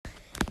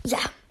Ja,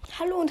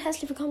 hallo und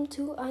herzlich willkommen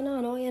zu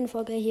einer neuen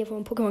Folge hier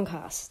vom Pokémon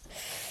Cast.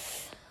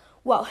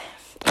 Wow,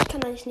 ich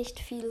kann eigentlich nicht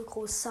viel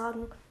groß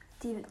sagen.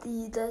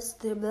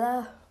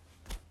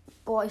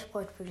 Boah, ich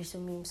bräuchte wirklich so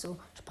Memes, so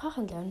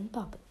Sprachen lernen,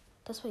 Bubble.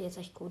 Das war jetzt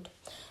echt gut.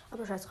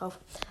 Aber scheiß drauf.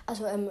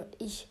 Also,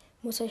 ich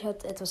muss euch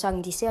halt etwas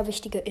sagen, die sehr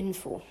wichtige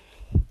Info.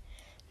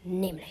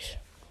 Nämlich.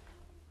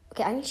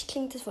 Okay, eigentlich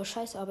klingt das voll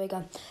scheiße, aber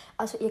egal.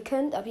 Also, ihr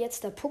könnt ab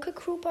jetzt der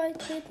Poké-Crew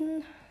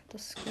beitreten.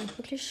 Das klingt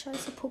wirklich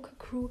scheiße,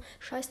 Poké-Crew.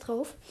 Scheiß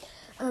drauf.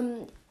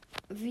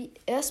 Wie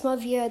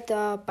ihr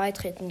da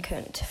beitreten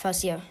könnt,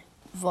 falls ihr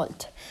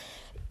wollt.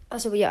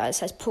 Also ja,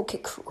 es heißt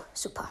Poké-Crew.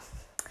 Super.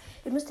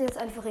 Ihr müsst jetzt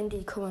einfach in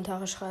die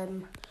Kommentare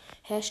schreiben.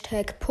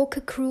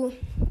 #Poké-Crew.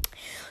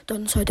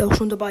 Dann seid ihr auch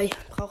schon dabei.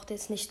 Braucht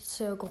jetzt nichts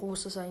sehr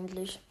Großes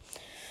eigentlich.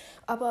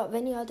 Aber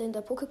wenn ihr halt in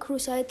der Poké-Crew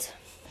seid,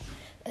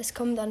 es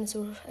kommen dann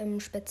so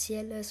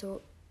spezielle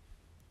so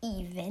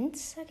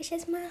Events, sag ich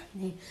jetzt mal.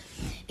 Nee.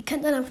 Ihr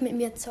könnt dann einfach mit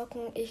mir zocken.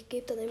 Ich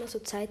gebe dann immer so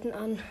Zeiten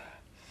an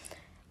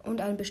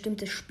und ein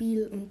bestimmtes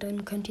Spiel und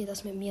dann könnt ihr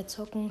das mit mir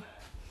zocken.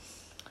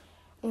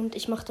 Und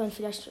ich mache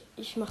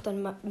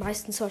dann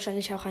meistens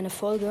wahrscheinlich auch eine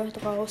Folge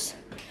draus.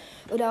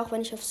 Oder auch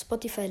wenn ich auf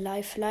Spotify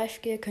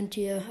live gehe, könnt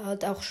ihr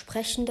halt auch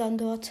sprechen dann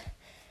dort.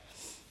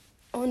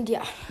 Und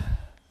ja,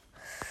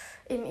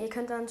 eben, ihr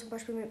könnt dann zum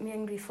Beispiel mit mir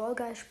irgendwie Fall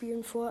Guys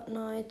spielen,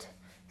 Fortnite,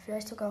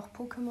 vielleicht sogar auch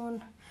Pokémon.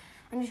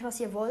 Eigentlich was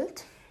ihr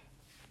wollt.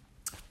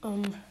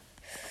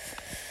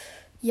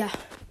 Ja,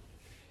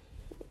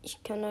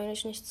 ich kann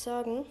eigentlich nichts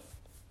sagen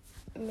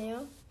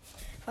mehr.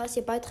 Falls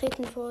ihr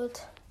beitreten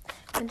wollt,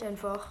 könnt ihr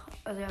einfach,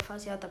 also ja,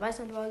 falls ihr dabei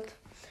sein wollt,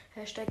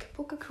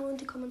 #Pokécrew in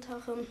die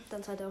Kommentare,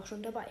 dann seid ihr auch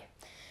schon dabei.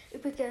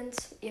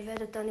 Übrigens, ihr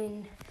werdet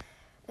dann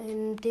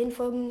in den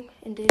Folgen,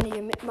 in denen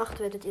ihr mitmacht,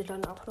 werdet ihr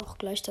dann auch noch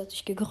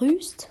gleichzeitig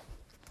gegrüßt.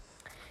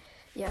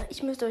 Ja,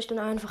 ich müsste euch dann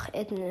einfach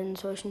adden in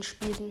solchen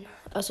Spielen.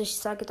 Also ich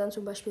sage dann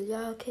zum Beispiel,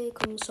 ja, okay,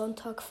 komm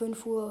Sonntag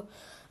 5 Uhr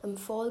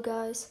Fall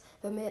Guys.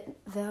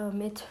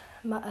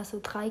 Also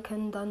 3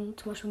 können dann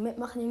zum Beispiel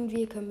mitmachen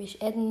irgendwie, können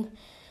mich adden.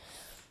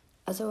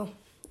 Also,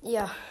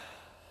 ja.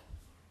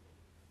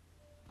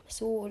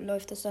 So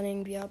läuft das dann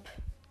irgendwie ab.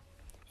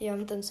 Ja,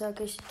 und dann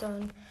sage ich,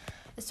 dann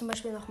ist zum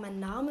Beispiel noch mein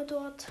Name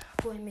dort,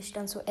 wo ihr mich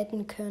dann so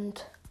adden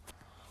könnt.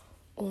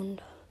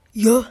 Und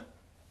ja.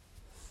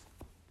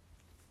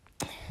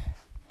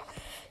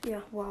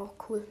 Ja, wow,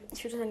 cool.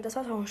 Ich würde sagen, das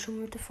war's auch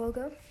schon mit der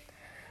Folge.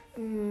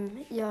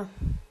 Ja,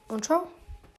 und ciao.